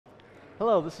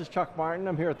Hello, this is Chuck Martin.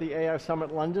 I'm here at the AI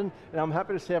Summit London, and I'm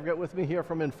happy to say I've got with me here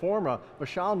from Informa,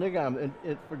 Vishal Nigam,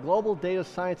 for Global Data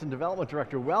Science and Development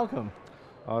Director. Welcome.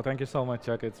 Thank you so much,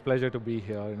 Chuck. It's a pleasure to be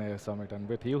here in AI Summit and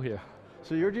with you here.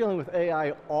 So you're dealing with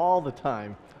AI all the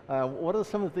time. What are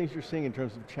some of the things you're seeing in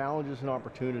terms of challenges and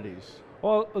opportunities?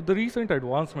 Well, the recent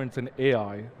advancements in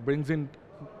AI brings in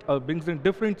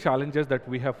different challenges that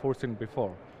we have foreseen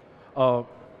before.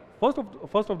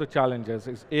 First of the challenges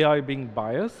is AI being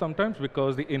biased sometimes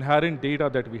because the inherent data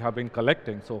that we have been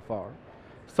collecting so far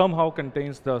somehow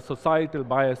contains the societal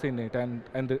bias in it, and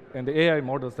the AI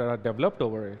models that are developed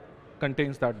over it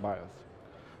contains that bias.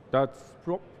 That's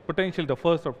potentially the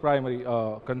first or primary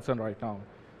concern right now.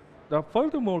 There are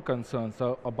furthermore concerns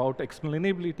about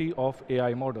explainability of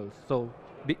AI models. So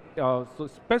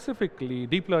specifically,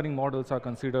 deep learning models are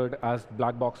considered as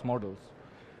black box models.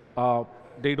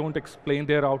 They don't explain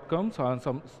their outcomes,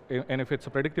 and if it's a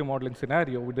predictive modeling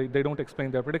scenario, they don't explain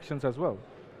their predictions as well.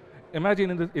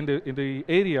 Imagine in the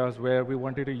areas where we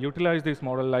wanted to utilize this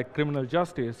model like criminal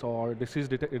justice or disease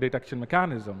detection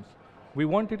mechanisms. We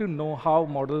wanted to know how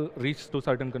model reached to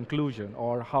certain conclusion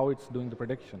or how it's doing the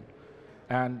prediction.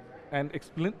 And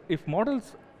if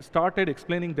models started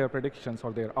explaining their predictions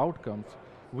or their outcomes,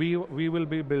 we will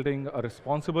be building a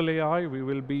responsible AI. We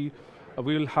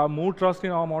will have more trust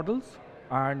in our models.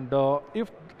 And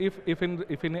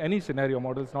if in any scenario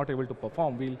model is not able to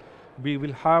perform, we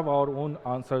will have our own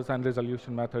answers and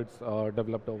resolution methods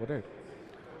developed over it.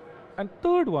 And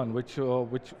third one, which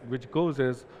goes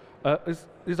is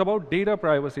about data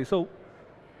privacy. So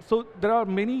there are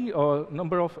many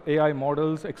number of AI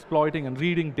models exploiting and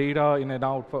reading data in and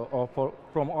out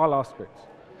from all aspects.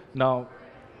 Now,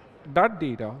 that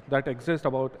data that exists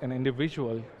about an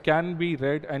individual can be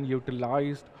read and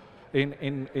utilized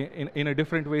in a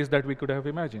different ways that we could have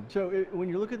imagined. So when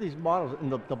you look at these models,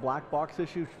 and the black box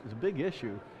issue is a big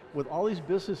issue, with all these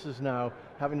businesses now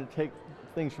having to take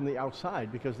things from the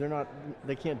outside because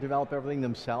they can't develop everything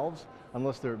themselves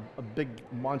unless they're a big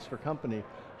monster company.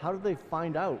 How do they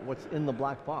find out what's in the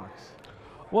black box?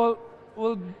 Well,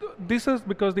 this is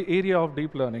because the area of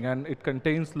deep learning, and it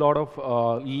contains a lot of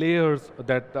layers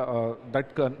that are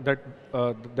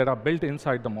built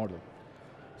inside the model.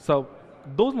 So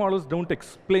those models don't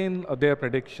explain their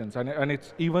predictions, and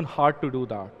it's even hard to do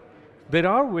that. There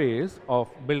are ways of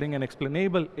building an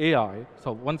explainable AI.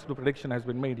 So once the prediction has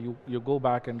been made, you go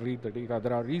back and read the data.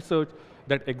 There are research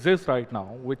that exists right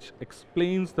now which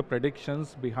explains the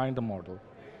predictions behind the model.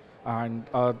 And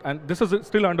this is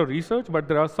still under research, but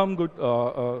there are some good,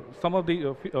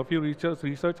 a few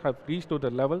research have reached to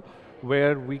the level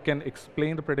where we can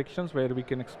explain the predictions, where we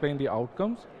can explain the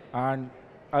outcomes, and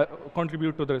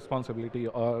contribute to the responsibility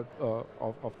of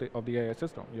the AI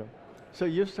system. Yeah. So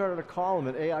you started a column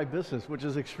in AI Business, which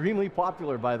is extremely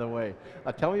popular, by the way.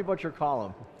 Tell me about your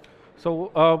column.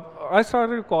 So I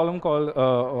started a column called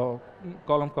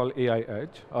AI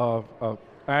Edge,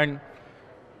 and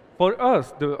for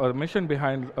us, the mission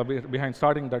behind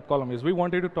starting that column is we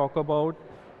wanted to talk about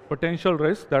potential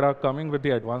risks that are coming with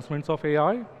the advancements of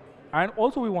AI, and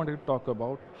also we wanted to talk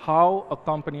about how a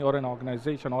company or an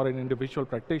organization or an individual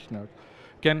practitioner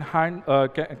can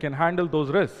handle those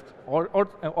risks,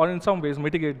 or in some ways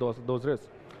mitigate those risks.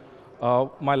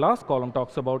 My last column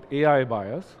talks about AI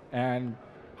bias and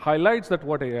highlights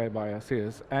what AI bias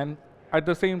is, and at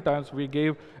the same time, we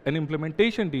gave an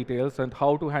implementation details and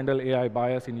how to handle AI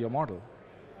bias in your model.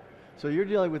 So you're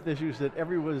dealing with issues that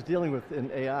everyone is dealing with in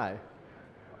AI.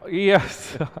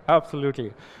 Yes,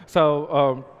 absolutely.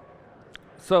 So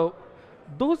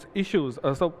those issues,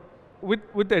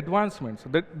 with the advancements,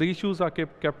 the issues are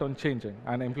kept on changing,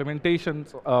 and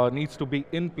implementations needs to be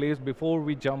in place before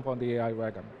we jump on the AI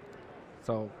wagon.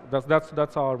 So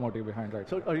that's our motive behind it.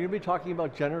 So are you going to be talking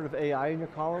about generative AI in your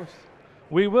columns?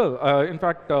 We will. In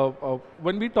fact,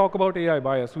 when we talk about AI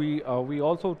bias, we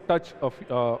also touch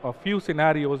a few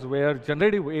scenarios where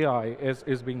generative AI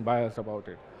is being biased about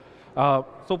it.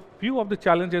 So few of the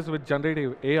challenges with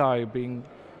generative AI being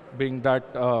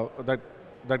that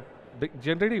the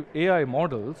generative AI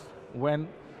models, when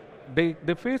they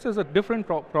face a different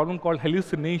problem called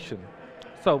hallucination.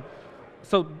 So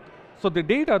the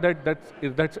data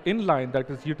that's inline, that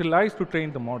is utilized to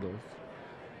train the models,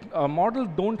 models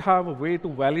don't have a way to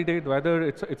validate whether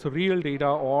it's a real data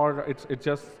or it's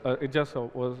just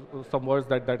some words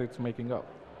that it's making up.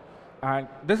 And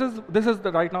this is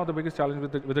right now the biggest challenge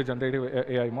with the generative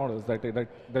AI models, that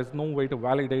there's no way to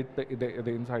validate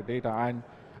the inside data,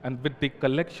 and with the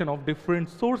collection of different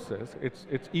sources,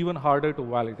 it's even harder to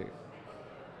validate.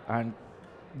 And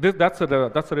That's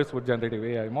the risk with generative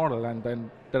AI model, and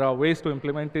then there are ways to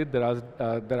implement it. There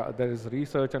is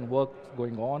research and work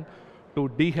going on to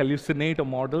de-hallucinate a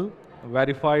model,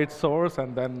 verify its source,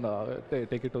 and then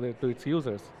take it to its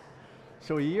users.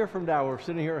 So a year from now, we're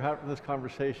sitting here having this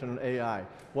conversation on AI.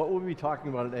 What will we be talking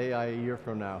about in AI a year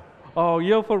from now? A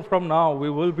year from now, we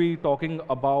will be talking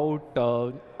about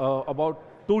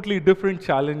totally different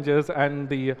challenges and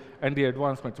the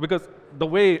advancements, because the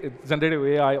way generative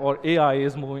AI or AI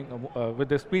is moving with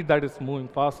the speed that it's moving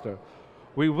faster,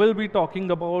 we will be talking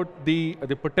about the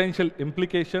potential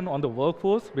implication on the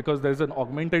workforce, because there's an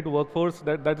augmented workforce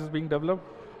that is being developed.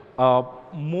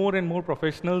 More and more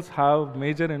professionals have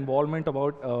major involvement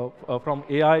from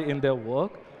AI in their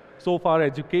work. So far,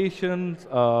 education,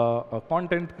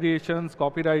 content creations,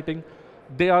 copywriting,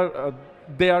 they are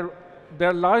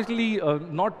largely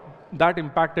not that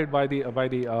impacted by the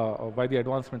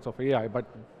advancements of AI. But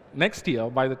next year,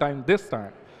 by the time this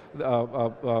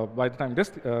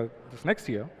next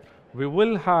year, we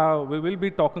will be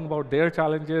talking about their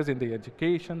challenges in the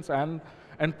educations and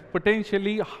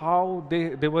potentially how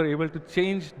they were able to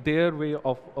change their way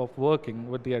of working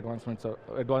with the advancements of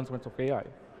AI.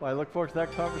 Well, I look forward to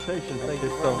that conversation. Thank you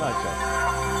so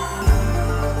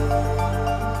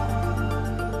much.